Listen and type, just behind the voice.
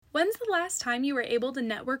When's the last time you were able to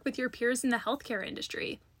network with your peers in the healthcare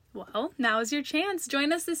industry? Well, now is your chance.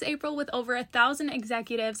 Join us this April with over 1,000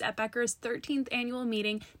 executives at Becker's 13th annual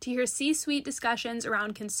meeting to hear C-suite discussions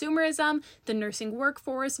around consumerism, the nursing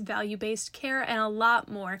workforce, value-based care, and a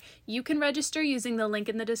lot more. You can register using the link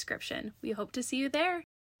in the description. We hope to see you there.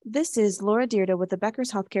 This is Laura Dyrda with the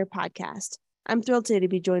Becker's Healthcare Podcast. I'm thrilled today to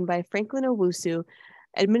be joined by Franklin Owusu,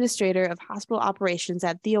 Administrator of Hospital Operations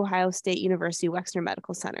at The Ohio State University Wexner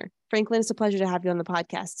Medical Center. Franklin, it's a pleasure to have you on the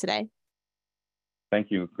podcast today.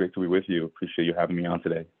 Thank you. Great to be with you. Appreciate you having me on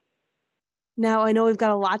today. Now, I know we've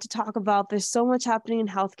got a lot to talk about. There's so much happening in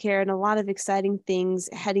healthcare and a lot of exciting things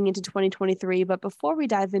heading into 2023. But before we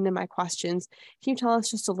dive into my questions, can you tell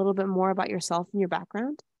us just a little bit more about yourself and your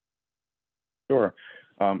background? Sure.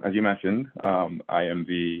 As you mentioned, I am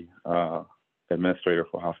the Administrator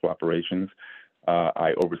for Hospital Operations.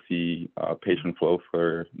 I oversee patient flow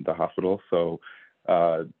for the hospital. So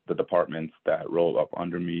the departments that roll up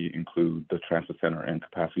under me include the Transfer Center and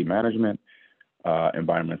Capacity Management,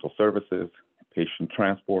 Environmental Services, Patient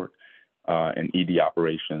Transport, and ED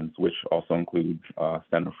Operations, which also includes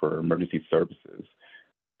Center for Emergency Services.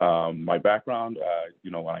 My background,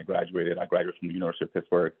 when I graduated from the University of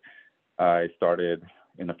Pittsburgh. I started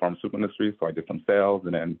in the pharmaceutical industry, so I did some sales,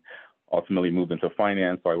 and then ultimately moved into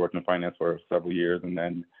finance. So I worked in finance for several years, and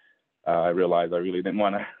then I realized I really didn't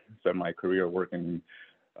want to spend my career working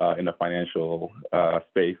in the financial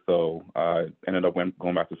space. So I ended up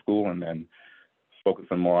going back to school and then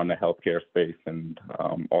focusing more on the healthcare space, and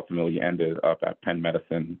ultimately ended up at Penn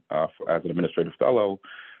Medicine as an administrative fellow.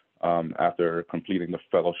 After completing the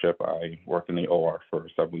fellowship, I worked in the OR for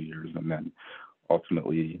several years, and then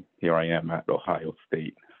ultimately here I am at Ohio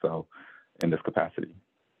State, so in this capacity.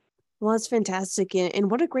 Well, that's fantastic.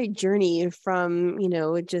 And what a great journey from,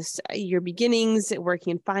 just your beginnings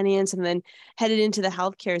working in finance and then headed into the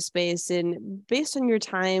healthcare space. And based on your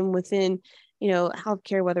time within,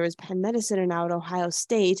 healthcare, whether it's Penn Medicine or now at Ohio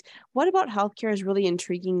State, what about healthcare is really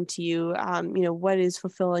intriguing to you? What is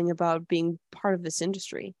fulfilling about being part of this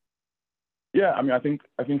industry? Yeah, I think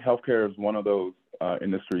healthcare is one of those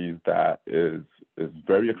industries that is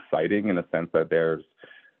very exciting in the sense that there's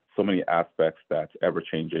so many aspects that's ever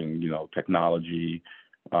changing, technology,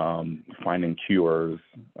 finding cures.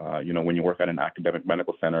 When you work at an academic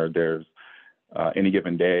medical center, there's any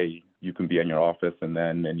given day you can be in your office and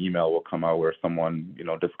then an email will come out where someone,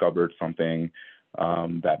 discovered something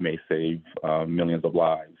that may save millions of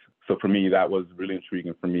lives. So for me, that was really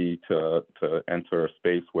intriguing for me to enter a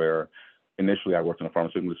space where initially I worked in the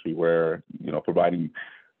pharmaceutical industry where, providing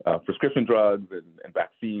prescription drugs and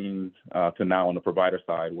vaccines to now on the provider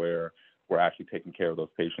side where we're actually taking care of those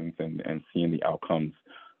patients and seeing the outcomes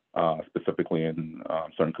specifically in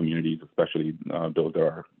certain communities, especially those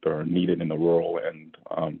that are needed in the rural and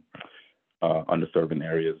underserved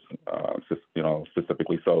areas,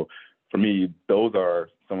 specifically. So for me, those are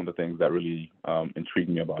some of the things that really intrigue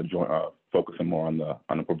me about focusing more on the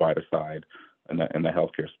provider side and the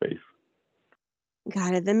healthcare space.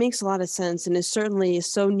 Got it. That makes a lot of sense and is certainly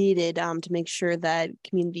so needed to make sure that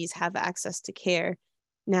communities have access to care.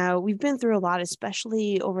 Now, we've been through a lot,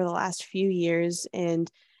 especially over the last few years, and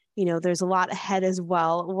there's a lot ahead as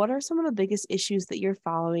well. What are some of the biggest issues that you're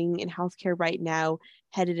following in healthcare right now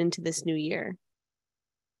headed into this new year?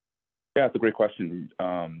 Yeah, it's a great question.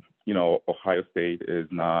 Ohio State is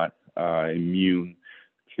not immune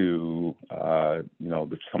to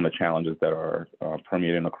some of the challenges that are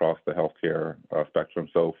permeating across the healthcare spectrum.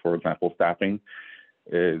 So, for example, staffing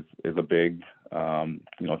is a big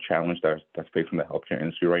challenge that's facing the healthcare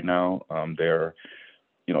industry right now.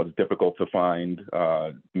 It's difficult to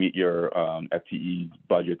meet your FTE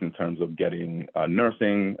budget in terms of getting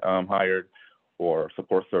nursing hired, or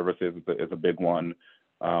support services is a big one.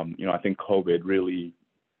 I think COVID really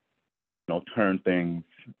turned things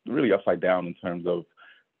really upside down in terms of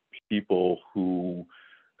people who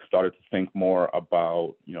started to think more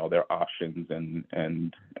about their options and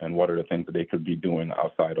what are the things that they could be doing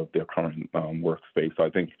outside of their current workspace. So I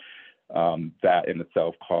think that in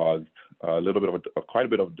itself caused quite a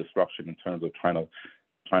bit of disruption in terms of trying to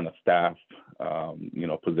staff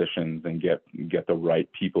positions and get the right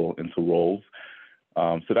people into roles.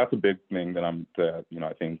 So that's a big thing that I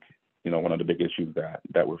think one of the big issues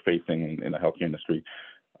that we're facing in the healthcare industry.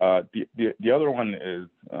 The other one is,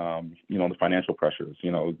 the financial pressures.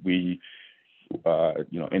 Any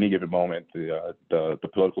given moment, the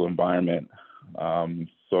political environment can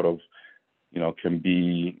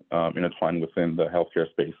be intertwined within the healthcare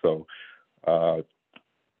space. So,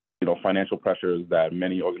 financial pressures that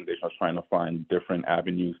many organizations are trying to find different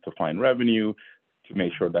avenues to find revenue, to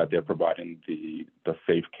make sure that they're providing the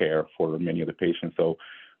safe care for many of the patients. So,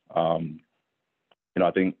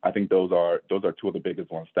 I think those are two of the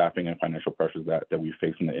biggest ones: staffing and financial pressures that we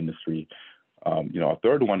face in the industry. A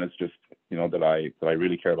third one is just that I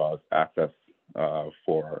really care about is access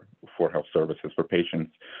for health services for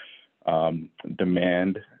patients.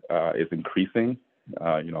 Demand is increasing.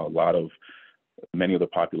 Many of the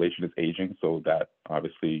population is aging, so that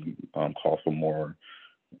obviously calls for more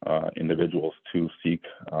individuals to seek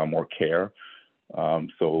more care.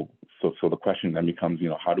 So the question then becomes,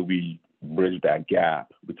 how do we bridge that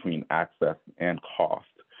gap between access and cost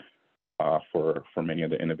for many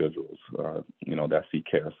of the individuals, that seek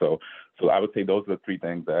care. So I would say those are the three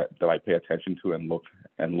things that I pay attention to and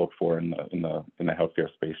look for in the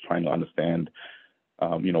healthcare space, trying to understand,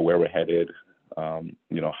 where we're headed,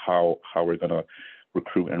 how we're going to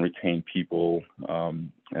recruit and retain people,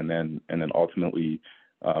 and then ultimately,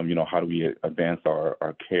 how do we advance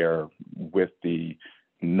our care with the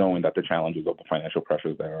knowing that the challenges of the financial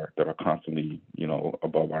pressures that are constantly,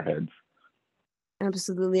 above our heads.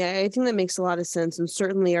 Absolutely. I think that makes a lot of sense, and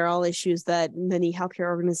certainly are all issues that many healthcare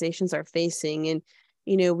organizations are facing. And,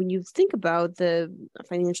 when you think about the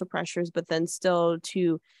financial pressures, but then still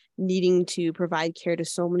to needing to provide care to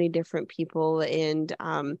so many different people and,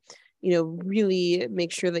 really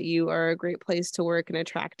make sure that you are a great place to work and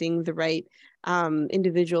attracting the right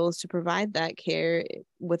individuals to provide that care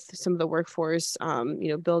with some of the workforce,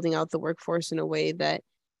 building out the workforce in a way that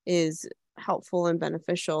is helpful and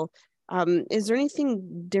beneficial. Is there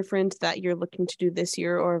anything different that you're looking to do this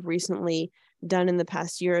year or have recently done in the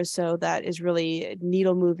past year or so that is really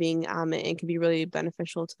needle moving and can be really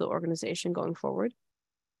beneficial to the organization going forward?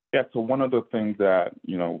 Yeah, so one of the things that,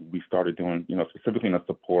 we started doing, specifically in the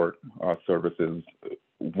support services,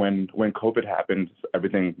 when COVID happened,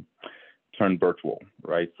 everything turned virtual,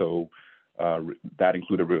 right? So that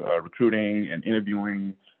included recruiting and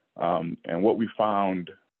interviewing. And what we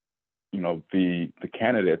found, the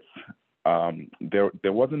candidates, there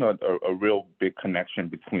wasn't a real big connection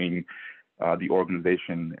between the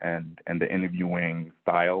organization and the interviewing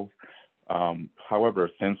styles. However,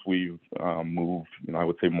 since we've moved, I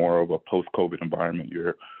would say more of a post-COVID environment,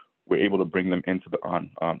 we're able to bring them into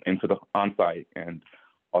the on-site and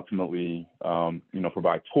ultimately,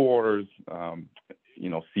 provide tours,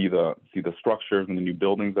 see the structures and the new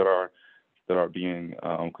buildings that are being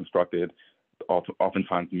constructed.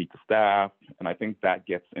 Oftentimes meet the staff, and I think that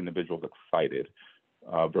gets individuals excited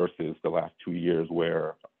versus the last 2 years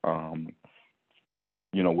where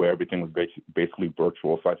where everything was basically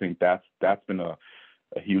virtual. So I think that's been a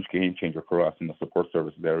huge game changer for us in the support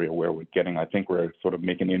services area, where I think we're sort of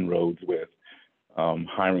making inroads with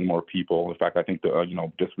hiring more people. In fact, I think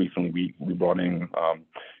just recently we brought in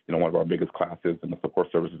one of our biggest classes in the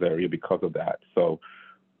support services area because of that. So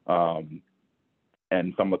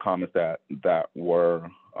and some of the comments that were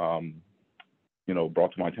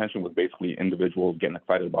brought to my attention was basically individuals getting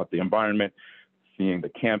excited about the environment, seeing the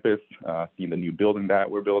campus, seeing the new building that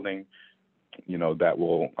we're building, that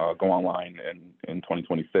will go online in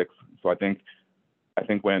 2026. So I think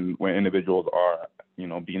when individuals are,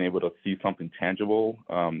 being able to see something tangible,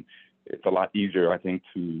 it's a lot easier, I think,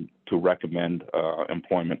 to recommend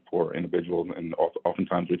employment for individuals and also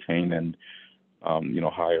oftentimes retain and,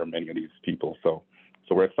 hire many of these people. So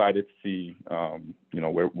we're excited to see,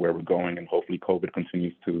 where we're going, and hopefully COVID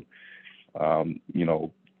continues to,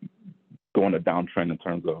 go on a downtrend in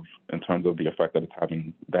terms of the effect that it's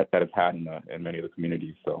having that it's had in many of the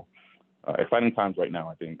communities. So exciting times right now,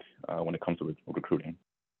 I think, when it comes to recruiting.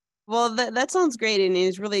 Well, that sounds great, and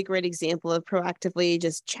it's really a great example of proactively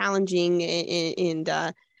just challenging and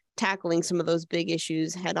tackling some of those big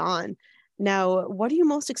issues head on. Now, what are you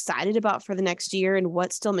most excited about for the next year, and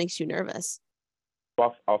what still makes you nervous?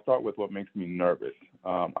 Well, I'll start with what makes me nervous.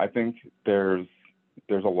 I think there's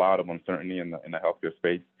a lot of uncertainty in the healthcare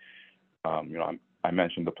space. I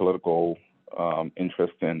mentioned the political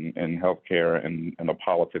interest in healthcare and the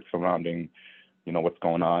politics surrounding, what's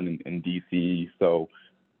going on in DC. So,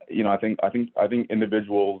 I think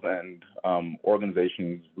individuals and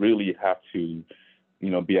organizations really have to,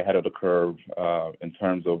 be ahead of the curve in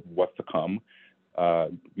terms of what's to come.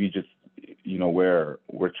 We just,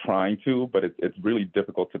 we're trying to, but it's really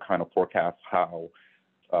difficult to kind of forecast how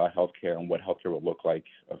healthcare and what healthcare will look like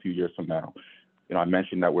a few years from now. I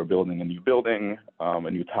mentioned that we're building a new building,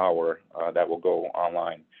 a new tower that will go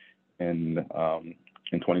online in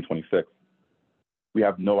 2026. We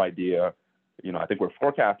have no idea. I think we're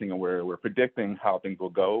forecasting and we're predicting how things will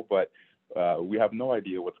go, but we have no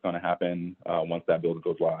idea what's going to happen once that building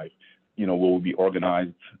goes live. will we be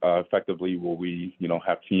organized effectively? Will we,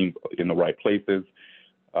 have teams in the right places?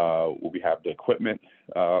 Will we have the equipment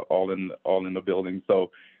all in the building?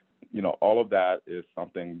 So, all of that is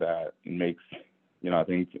something that makes, I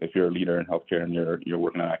think if you're a leader in healthcare and you're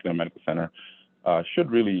working at an academic medical center,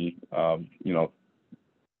 should really,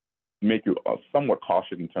 make you somewhat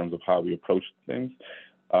cautious in terms of how we approach things.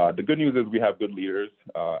 The good news is we have good leaders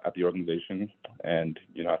at the organization, and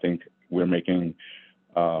I think we're making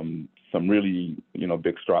some really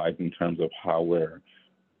big strides in terms of how we're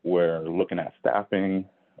looking at staffing,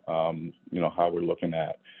 how we're looking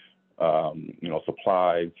at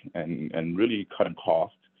supplies, and really cutting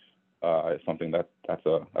costs is something that's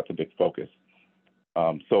a big focus.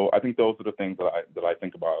 So I think those are the things that I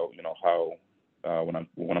think about, how when I'm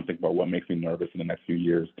thinking about what makes me nervous in the next few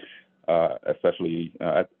years, especially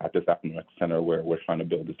at this academic center where we're trying to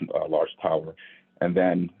build this large tower, and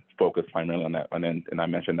then focus primarily on that. And I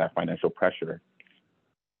mentioned that financial pressure.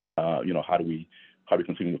 How do we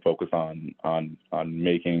continue to focus on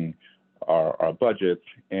making our budgets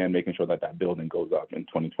and making sure that building goes up in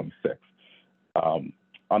 2026.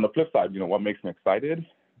 On the flip side, what makes me excited?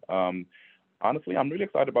 Honestly, I'm really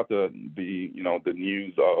excited about the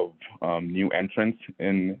news of new entrants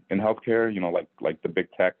in healthcare. Like the big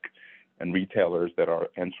tech and retailers that are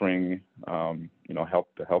entering the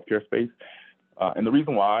healthcare space. And the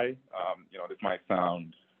reason why, this might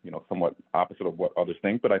sound somewhat opposite of what others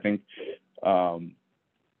think, but I think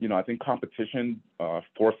I think competition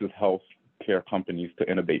forces healthcare companies to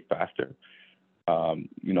innovate faster.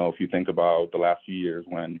 If you think about the last few years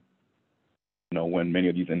when many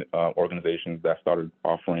of these organizations that started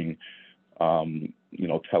offering,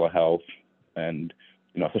 telehealth, and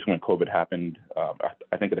especially when COVID happened,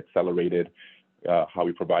 I think it accelerated how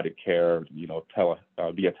we provided care,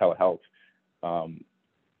 via telehealth,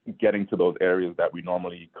 getting to those areas that we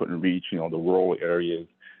normally couldn't reach, the rural areas,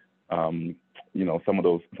 some of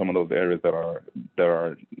those areas that are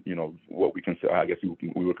what we consider, I guess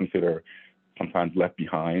we would consider sometimes left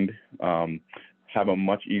behind, have a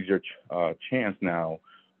much easier chance now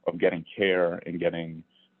of getting care and getting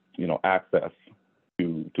access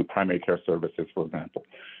to primary care services, for example.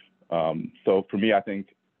 So for me, I think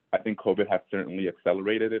COVID has certainly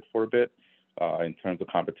accelerated it for a bit in terms of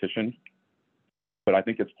competition, but I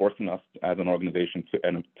think it's forcing us as an organization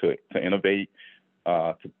to innovate,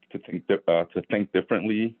 to think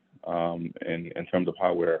differently in terms of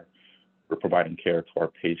how we're providing care to our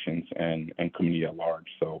patients and community at large.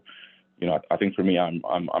 So, I think for me,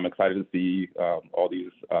 I'm excited to see all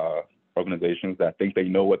these organizations that think they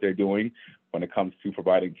know what they're doing when it comes to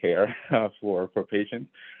providing care for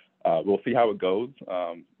patients. We'll see how it goes.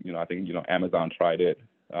 I think Amazon tried it.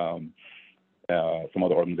 Some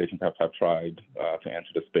other organizations have tried to enter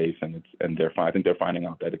the space, and I think they're finding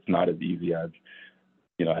out that it's not as easy as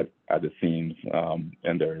as it seems.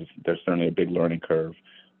 And there's certainly a big learning curve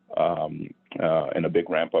and a big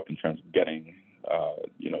ramp up in terms of getting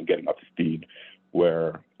up to speed,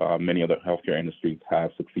 where many other healthcare industries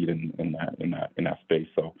have succeeded in that space.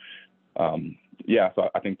 So so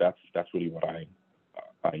I think that's really what I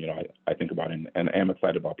think about and am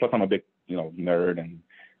excited about. Plus, I'm a big nerd and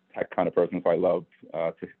tech kind of person, so I love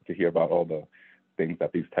to hear about all the things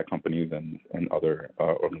that these tech companies and other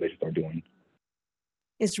organizations are doing.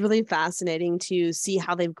 It's really fascinating to see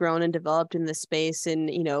how they've grown and developed in this space,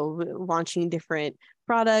 and launching different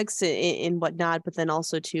products and whatnot, but then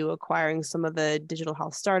also to acquiring some of the digital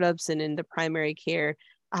health startups and in the primary care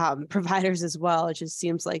providers as well. It just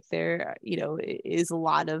seems like there is a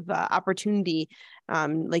lot of opportunity,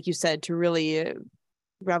 like you said, to really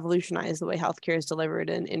revolutionize the way healthcare is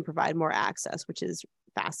delivered and provide more access, which is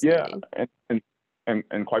fascinating. Yeah,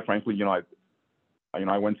 and quite frankly,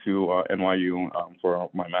 I went to NYU for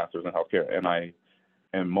my master's in healthcare,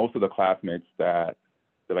 and most of the classmates that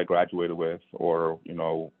I graduated with, or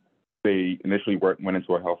they initially went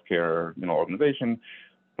into a healthcare organization,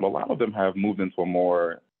 but a lot of them have moved into a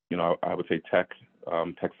more I would say tech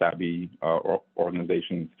savvy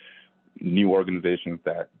organizations, new organizations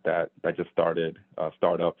that just started,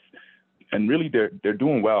 startups, and really they're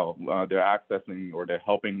doing well. They're accessing, or they're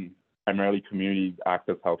helping primarily communities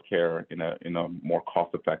access healthcare in a more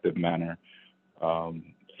cost-effective manner.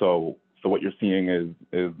 So what you're seeing is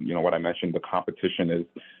what I mentioned. The competition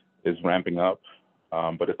is ramping up,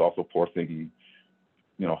 but it's also forcing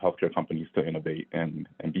healthcare companies to innovate and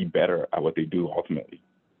be better at what they do ultimately.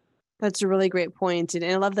 That's a really great point. And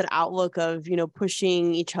I love that outlook of,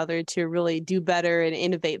 pushing each other to really do better and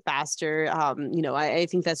innovate faster. I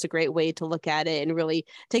think that's a great way to look at it and really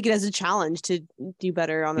take it as a challenge to do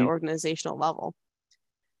better on the organizational level.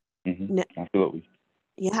 Mm-hmm. Absolutely.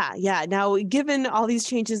 Yeah. Now, given all these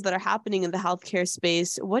changes that are happening in the healthcare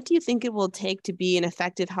space, what do you think it will take to be an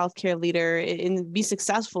effective healthcare leader and be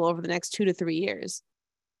successful over the next 2 to 3 years?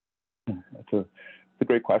 That's a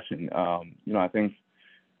great question. I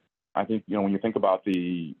think when you think about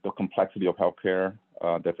the complexity of healthcare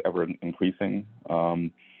that's ever increasing,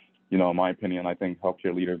 in my opinion, I think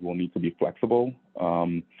healthcare leaders will need to be flexible.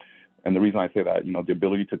 And the reason I say that, the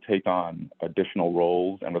ability to take on additional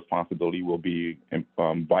roles and responsibility will be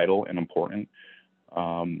vital and important.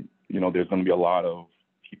 There's going to be a lot of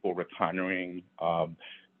people retiring,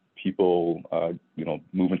 people,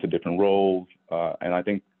 moving to different roles, and I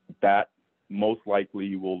think that most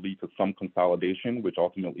likely will lead to some consolidation, which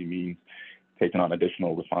ultimately means taking on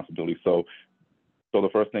additional responsibility. So the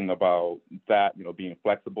first thing about that, being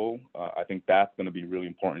flexible, I think that's going to be really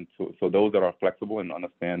important. So those that are flexible and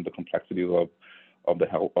understand the complexities of the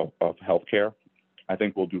health of healthcare, I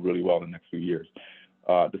think will do really well in the next few years.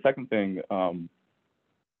 The second thing,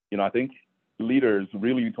 I think leaders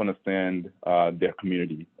really need to understand their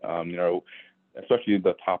community. Especially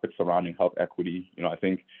the topics surrounding health equity. I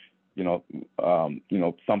think,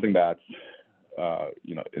 something that's,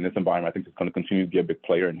 in this environment, I think is going to continue to be a big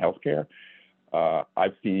player in healthcare.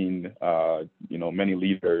 I've seen, many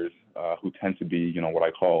leaders who tend to be, what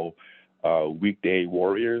I call weekday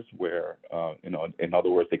warriors, where, in other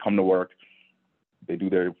words, they come to work, they do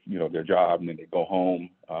their job, and then they go home.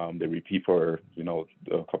 They repeat for,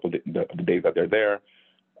 a couple of the days that they're there.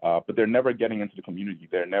 But they're never getting into the community.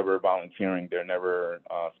 They're never volunteering. They're never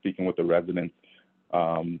speaking with the residents.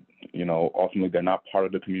 Ultimately, they're not part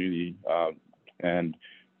of the community, and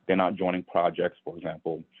they're not joining projects, for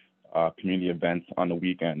example, community events on the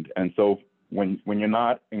weekend. And so when you're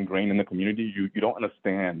not ingrained in the community, you don't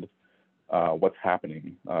understand what's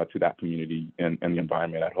happening to that community and the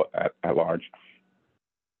environment at large.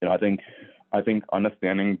 I think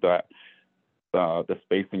understanding that the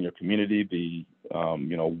space in your community,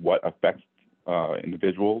 what affects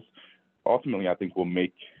individuals, ultimately, I think will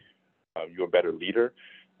make you a better leader,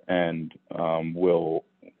 and will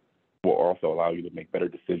also allow you to make better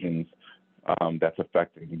decisions that's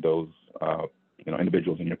affecting those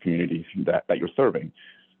individuals in your community that you're serving.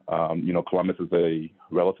 Columbus is a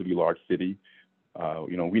relatively large city.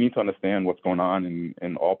 We need to understand what's going on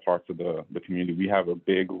in all parts of the community. We have a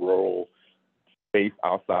big rural space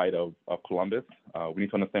outside of Columbus. We need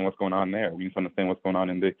to understand what's going on there. We need to understand what's going on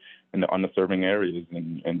in the underserving areas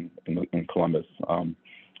in Columbus,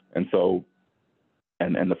 and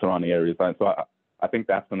the surrounding areas. So I think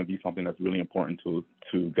that's going to be something that's really important to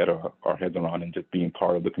get our heads around, and just being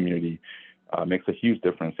part of the community makes a huge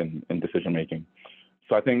difference in decision making.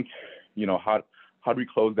 So I think, how do we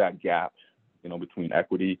close that gap, between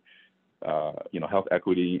equity, health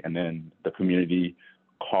equity, and then the community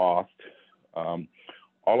cost.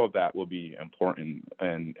 All of that will be important,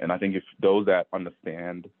 and I think if those that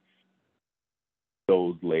understand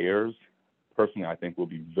those layers, personally, I think will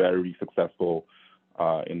be very successful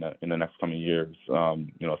in the next coming years.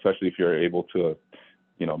 Especially if you're able to,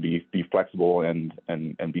 be flexible and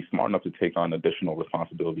be smart enough to take on additional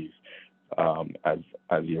responsibilities as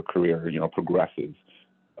your career, progresses.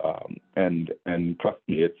 And trust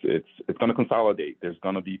me, it's going to consolidate. There's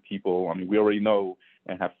going to be people. I mean, we already know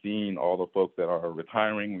and have seen all the folks that are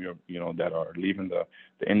retiring. That are leaving the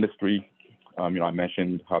industry. I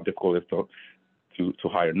mentioned how difficult it is to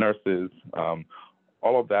hire nurses.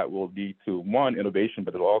 All of that will lead to, one, innovation,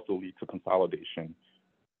 but it'll also lead to consolidation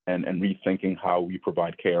and rethinking how we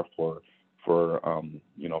provide care for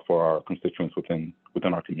our constituents within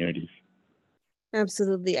our communities.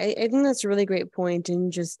 Absolutely. I think that's a really great point.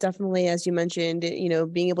 And just definitely, as you mentioned,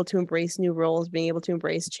 being able to embrace new roles, being able to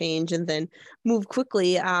embrace change, and then move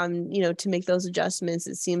quickly, to make those adjustments,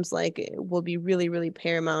 it seems like it will be really, really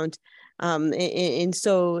paramount. And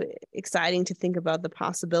so exciting to think about the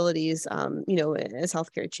possibilities, as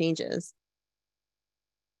healthcare changes.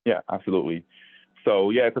 Yeah, absolutely. So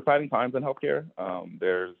yeah, it's exciting times in healthcare.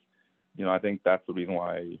 There's, I think that's the reason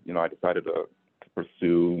why, I decided to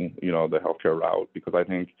pursue, the healthcare route, because I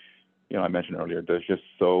think, I mentioned earlier, there's just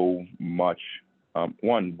so much, so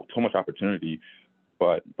much opportunity,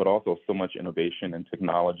 but also so much innovation and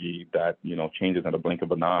technology that, changes in the blink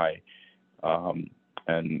of an eye.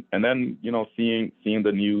 And then, seeing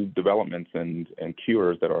the new developments and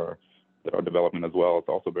cures that are developing as well, it's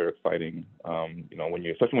also very exciting.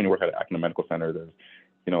 Especially when you work at an academic medical center,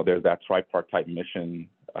 there's that tripartite mission.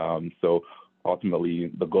 So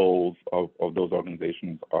ultimately, the goals of those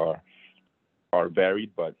organizations are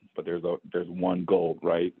varied, but there's one goal,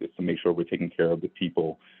 right? It's to make sure we're taking care of the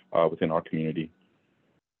people within our community.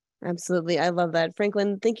 Absolutely. I love that.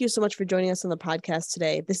 Franklin, thank you so much for joining us on the podcast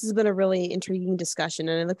today. This has been a really intriguing discussion,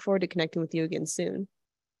 and I look forward to connecting with you again soon.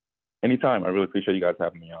 Anytime. I really appreciate you guys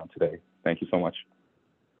having me on today. Thank you so much.